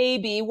know,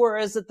 maybe.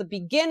 Whereas at the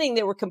beginning,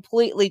 they were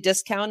completely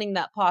discounting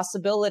that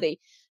possibility.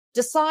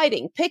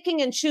 Deciding,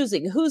 picking and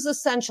choosing who's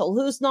essential,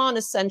 who's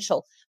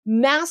non-essential,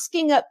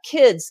 masking up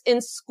kids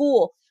in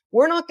school.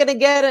 We're not going to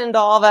get into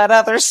all that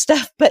other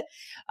stuff, but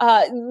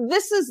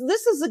this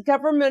is a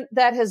government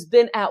that has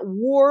been at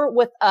war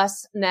with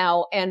us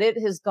now, and it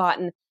has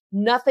gotten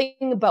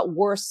nothing but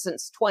worse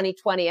since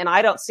 2020. And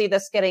I don't see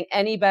this getting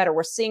any better.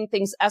 We're seeing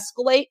things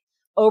escalate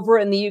over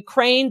in the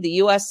Ukraine. The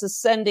U.S. is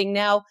sending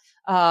now,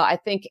 I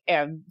think,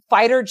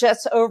 fighter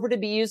jets over to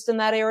be used in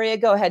that area.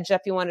 Go ahead,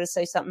 Jeff. You wanted to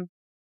say something?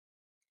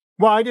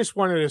 Well, I just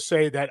wanted to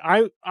say that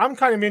I'm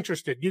kind of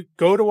interested. You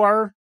go to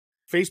our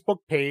Facebook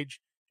page,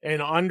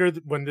 and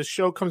when this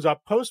show comes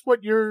up, post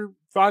what your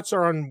thoughts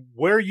are on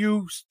where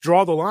you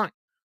draw the line.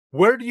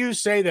 Where do you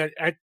say that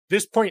at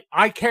this point,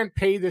 I can't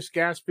pay this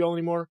gas bill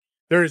anymore?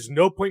 There is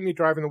no point in me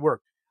driving to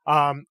work.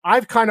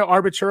 I've kind of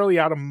arbitrarily,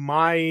 out of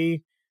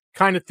my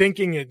kind of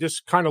thinking and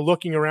just kind of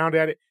looking around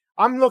at it,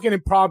 I'm looking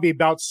at probably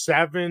about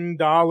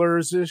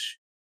 $7-ish,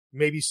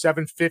 maybe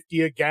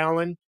 $7.50 a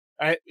gallon.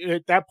 At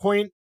that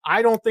point,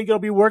 I don't think it'll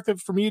be worth it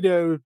for me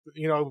to,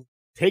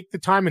 take the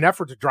time and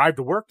effort to drive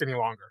to work any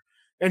longer.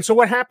 And so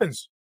what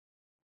happens?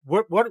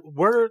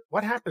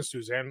 What happens,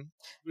 Suzanne,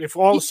 if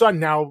all of a sudden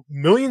now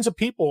millions of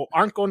people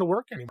aren't going to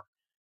work anymore?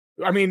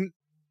 I mean,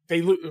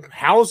 they lose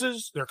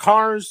houses, their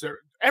cars, their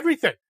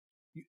everything.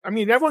 I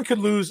mean, everyone could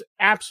lose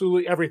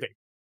absolutely everything.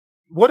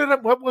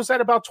 What was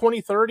that about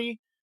 2030?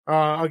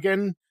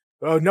 Again,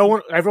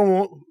 everyone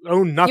won't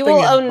own nothing. You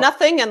will own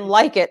nothing and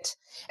like it.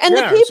 And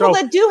the people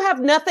that do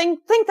have nothing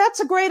think that's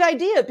a great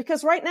idea,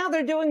 because right now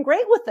they're doing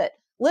great with it,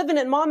 living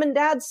in mom and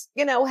dad's,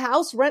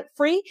 house rent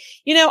free.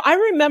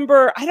 I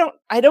remember,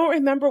 I don't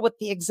remember what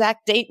the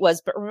exact date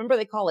was, but remember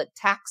they call it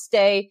tax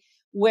day,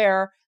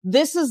 where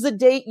this is the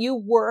date you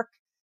work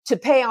to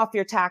pay off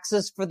your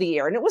taxes for the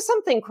year. And it was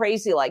something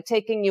crazy like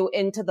taking you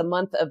into the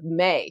month of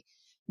May.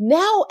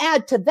 Now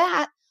add to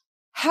that,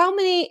 how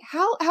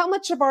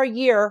much of our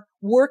year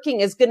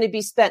working is going to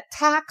be spent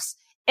tax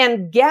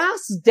and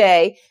gas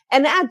day,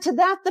 and add to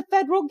that the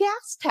federal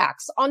gas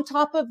tax on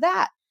top of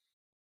that.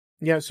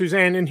 Yeah,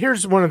 Suzanne, and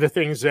here's one of the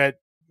things that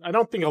I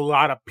don't think a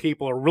lot of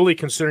people are really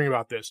considering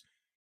about this.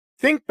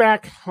 Think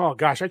back, oh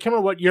gosh, I can't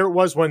remember what year it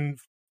was when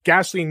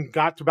gasoline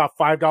got to about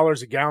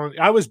 $5 a gallon.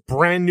 I was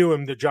brand new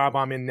in the job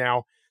I'm in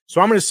now.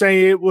 So I'm going to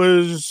say it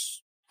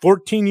was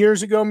 14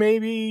 years ago,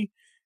 maybe.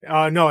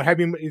 No, it had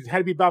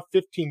to be about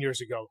 15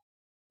 years ago.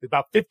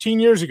 About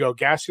 15 years ago,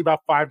 gas was about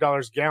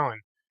 $5 a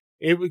gallon.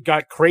 It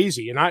got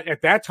crazy. And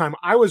at that time,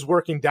 I was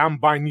working down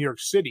by New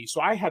York City.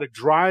 So I had to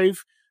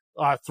drive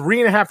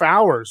 3.5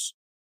 hours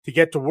to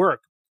get to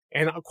work.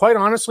 And quite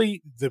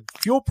honestly, the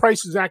fuel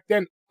prices back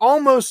then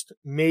almost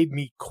made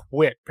me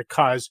quit,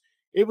 because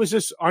it was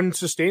just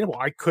unsustainable.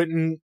 I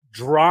couldn't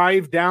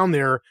drive down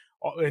there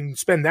and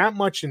spend that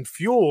much in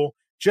fuel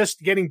just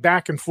getting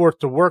back and forth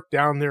to work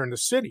down there in the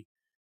city.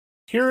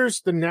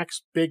 Here's the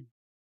next big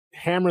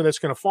hammer that's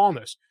going to fall on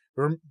this.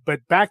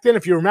 But back then,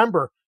 if you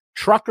remember,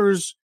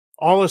 truckers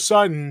all of a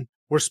sudden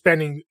were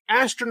spending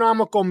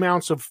astronomical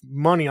amounts of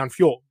money on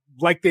fuel,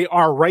 like they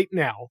are right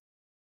now.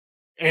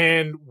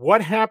 And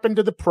what happened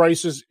to the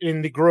prices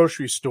in the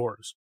grocery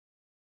stores?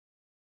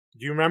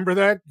 Do you remember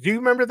that?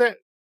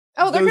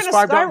 Oh, they're going to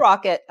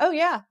skyrocket. Oh,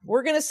 yeah.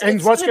 We're going to.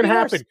 And what's going to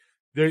happen?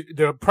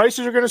 The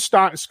prices are going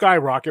to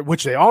skyrocket,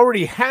 which they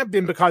already have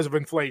been because of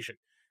inflation.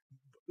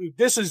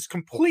 This is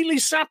completely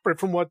separate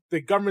from what the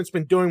government's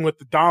been doing with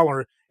the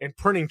dollar and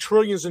printing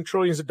trillions and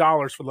trillions of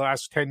dollars for the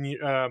last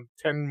 10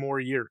 more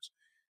years.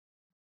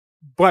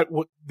 But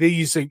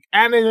these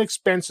added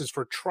expenses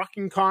for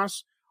trucking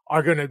costs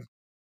are going to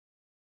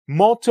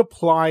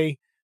multiply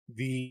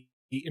the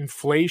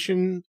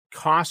inflation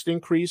cost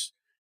increase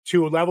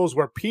to levels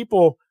where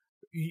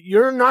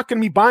you're not going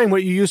to be buying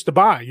what you used to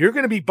buy. You're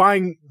going to be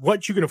buying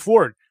what you can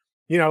afford.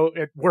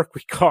 At work,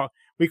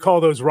 we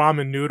call those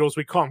ramen noodles.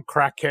 We call them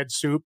crackhead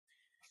soup.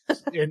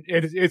 And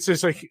it's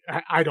just like,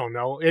 I don't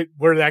know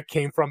where that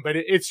came from, but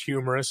it's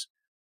humorous.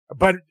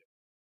 But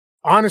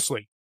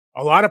honestly,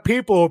 a lot of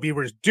people will be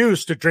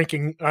reduced to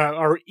drinking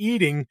or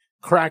eating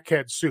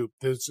crackhead soup,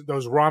 those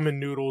ramen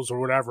noodles or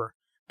whatever,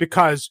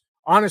 because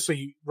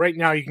honestly, right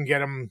now you can get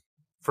them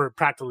for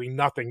practically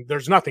nothing.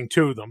 There's nothing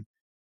to them.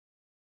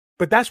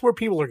 But that's where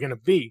people are going to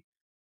be.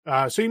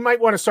 So you might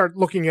want to start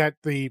looking at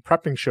the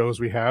prepping shows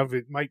we have.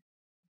 It might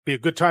be a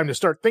good time to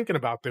start thinking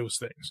about those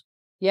things.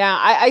 Yeah,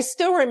 I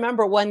still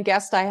remember one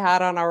guest I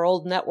had on our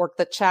old network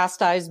that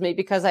chastised me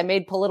because I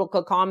made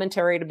political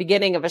commentary at the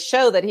beginning of a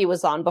show that he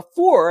was on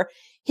before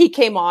he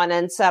came on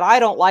and said, I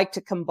don't like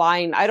to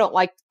combine. I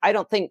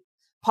don't think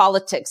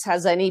politics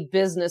has any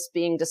business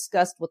being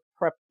discussed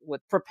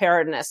with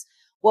preparedness.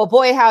 Well,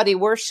 boy, howdy,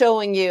 we're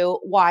showing you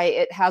why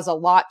it has a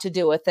lot to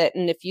do with it.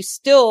 And if you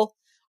still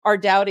are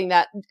doubting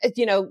that,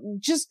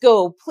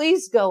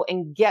 please go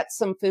and get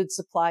some food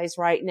supplies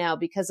right now,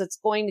 because it's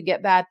going to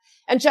get bad.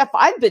 And Jeff,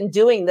 I've been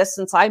doing this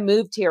since I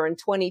moved here in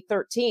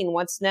 2013.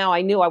 Once now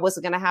I knew I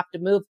wasn't going to have to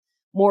move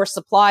more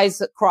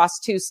supplies across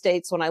 2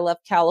 states when I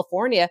left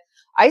California.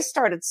 I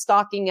started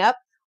stocking up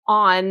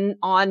on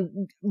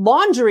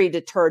laundry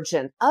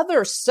detergent,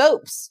 other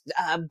soaps,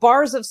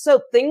 bars of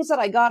soap, things that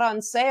I got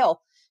on sale,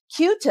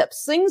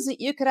 Q-tips, things that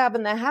you could have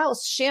in the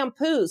house,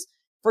 shampoos.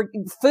 For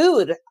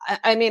food,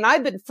 I mean,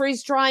 I've been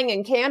freeze drying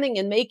and canning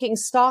and making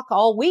stock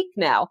all week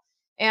now.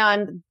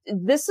 And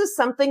this is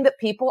something that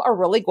people are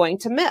really going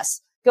to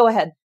miss. Go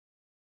ahead.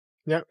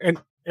 Yeah,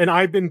 and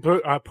I've been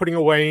putting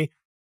away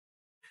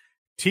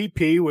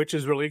TP, which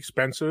is really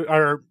expensive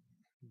or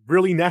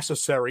really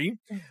necessary.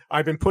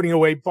 I've been putting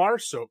away bar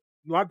soap.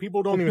 A lot of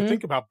people don't even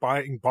think about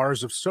buying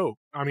bars of soap.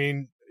 I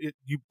mean,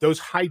 those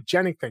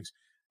hygienic things.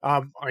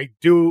 I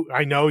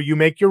know you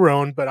make your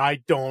own, but I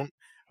don't.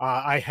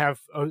 I have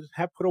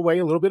put away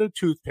a little bit of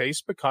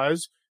toothpaste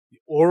because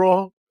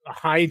oral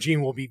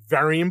hygiene will be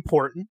very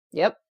important.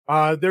 Yep.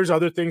 There's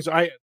other things.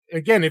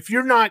 Again, if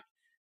you're not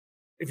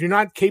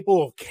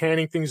capable of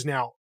canning things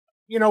now,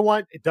 you know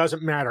what? It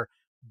doesn't matter.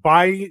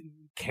 Buy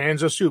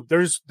cans of soup.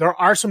 There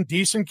are some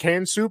decent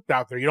canned soup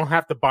out there. You don't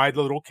have to buy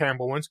the little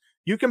Campbell ones.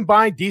 You can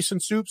buy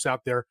decent soups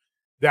out there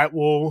that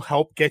will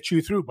help get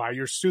you through. Buy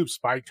your soups,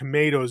 buy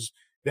tomatoes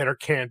that are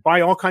canned,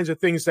 buy all kinds of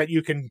things that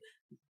you can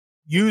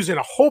use in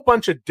a whole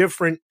bunch of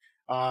different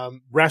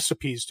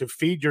recipes to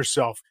feed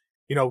yourself.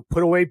 You know,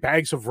 put away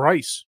bags of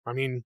rice. I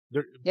mean,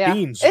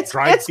 beans. It's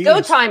beans.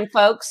 go time,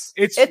 folks.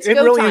 It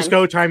really is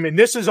go time. And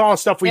this is all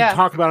stuff we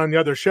talk about on the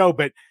other show.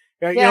 But,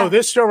 you know,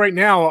 this show right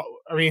now,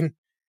 I mean,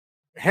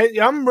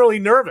 I'm really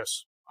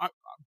nervous.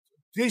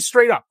 Be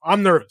straight up.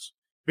 I'm nervous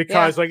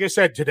because, like I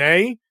said,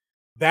 today,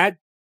 that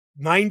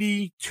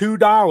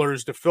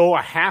 $92 to fill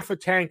a half a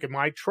tank in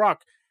my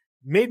truck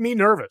made me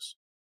nervous.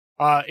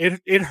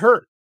 It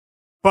hurt.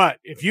 But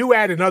if you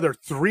add another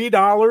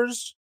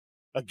 $3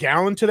 a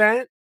gallon to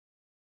that,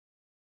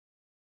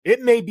 it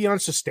may be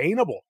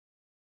unsustainable.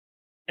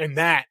 And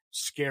that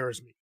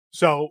scares me.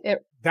 So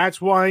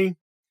that's why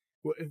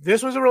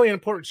this was a really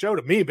important show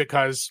to me,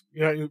 because,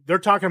 you know, they're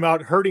talking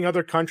about hurting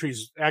other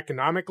countries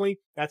economically.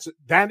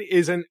 That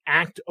is an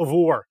act of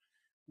war.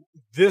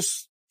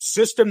 This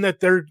system that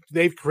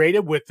they've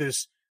created with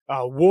this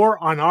war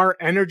on our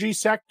energy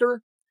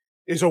sector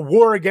is a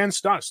war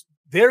against us.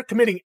 They're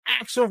committing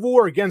acts of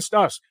war against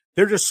us.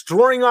 They're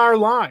destroying our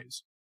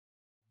lives.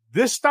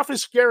 This stuff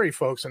is scary,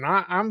 folks, and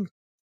I'm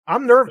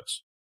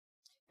nervous.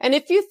 And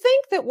if you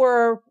think that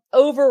we're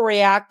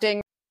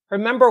overreacting,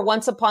 remember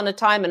once upon a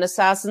time an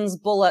assassin's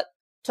bullet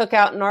took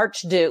out an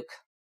archduke,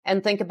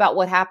 and think about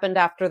what happened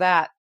after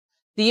that.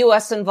 The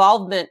U.S.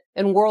 involvement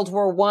in World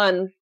War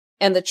I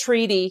and the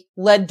treaty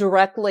led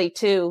directly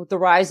to the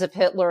rise of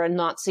Hitler and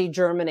Nazi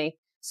Germany.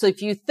 So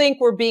if you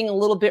think we're being a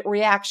little bit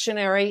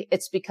reactionary,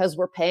 it's because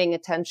we're paying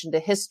attention to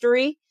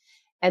history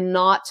and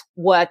not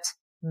what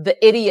the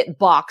idiot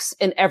box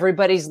in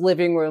everybody's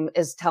living room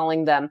is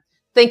telling them.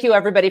 Thank you,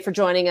 everybody, for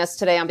joining us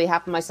today. On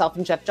behalf of myself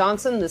and Jeff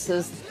Johnson, this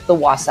is the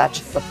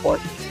Wasatch Report.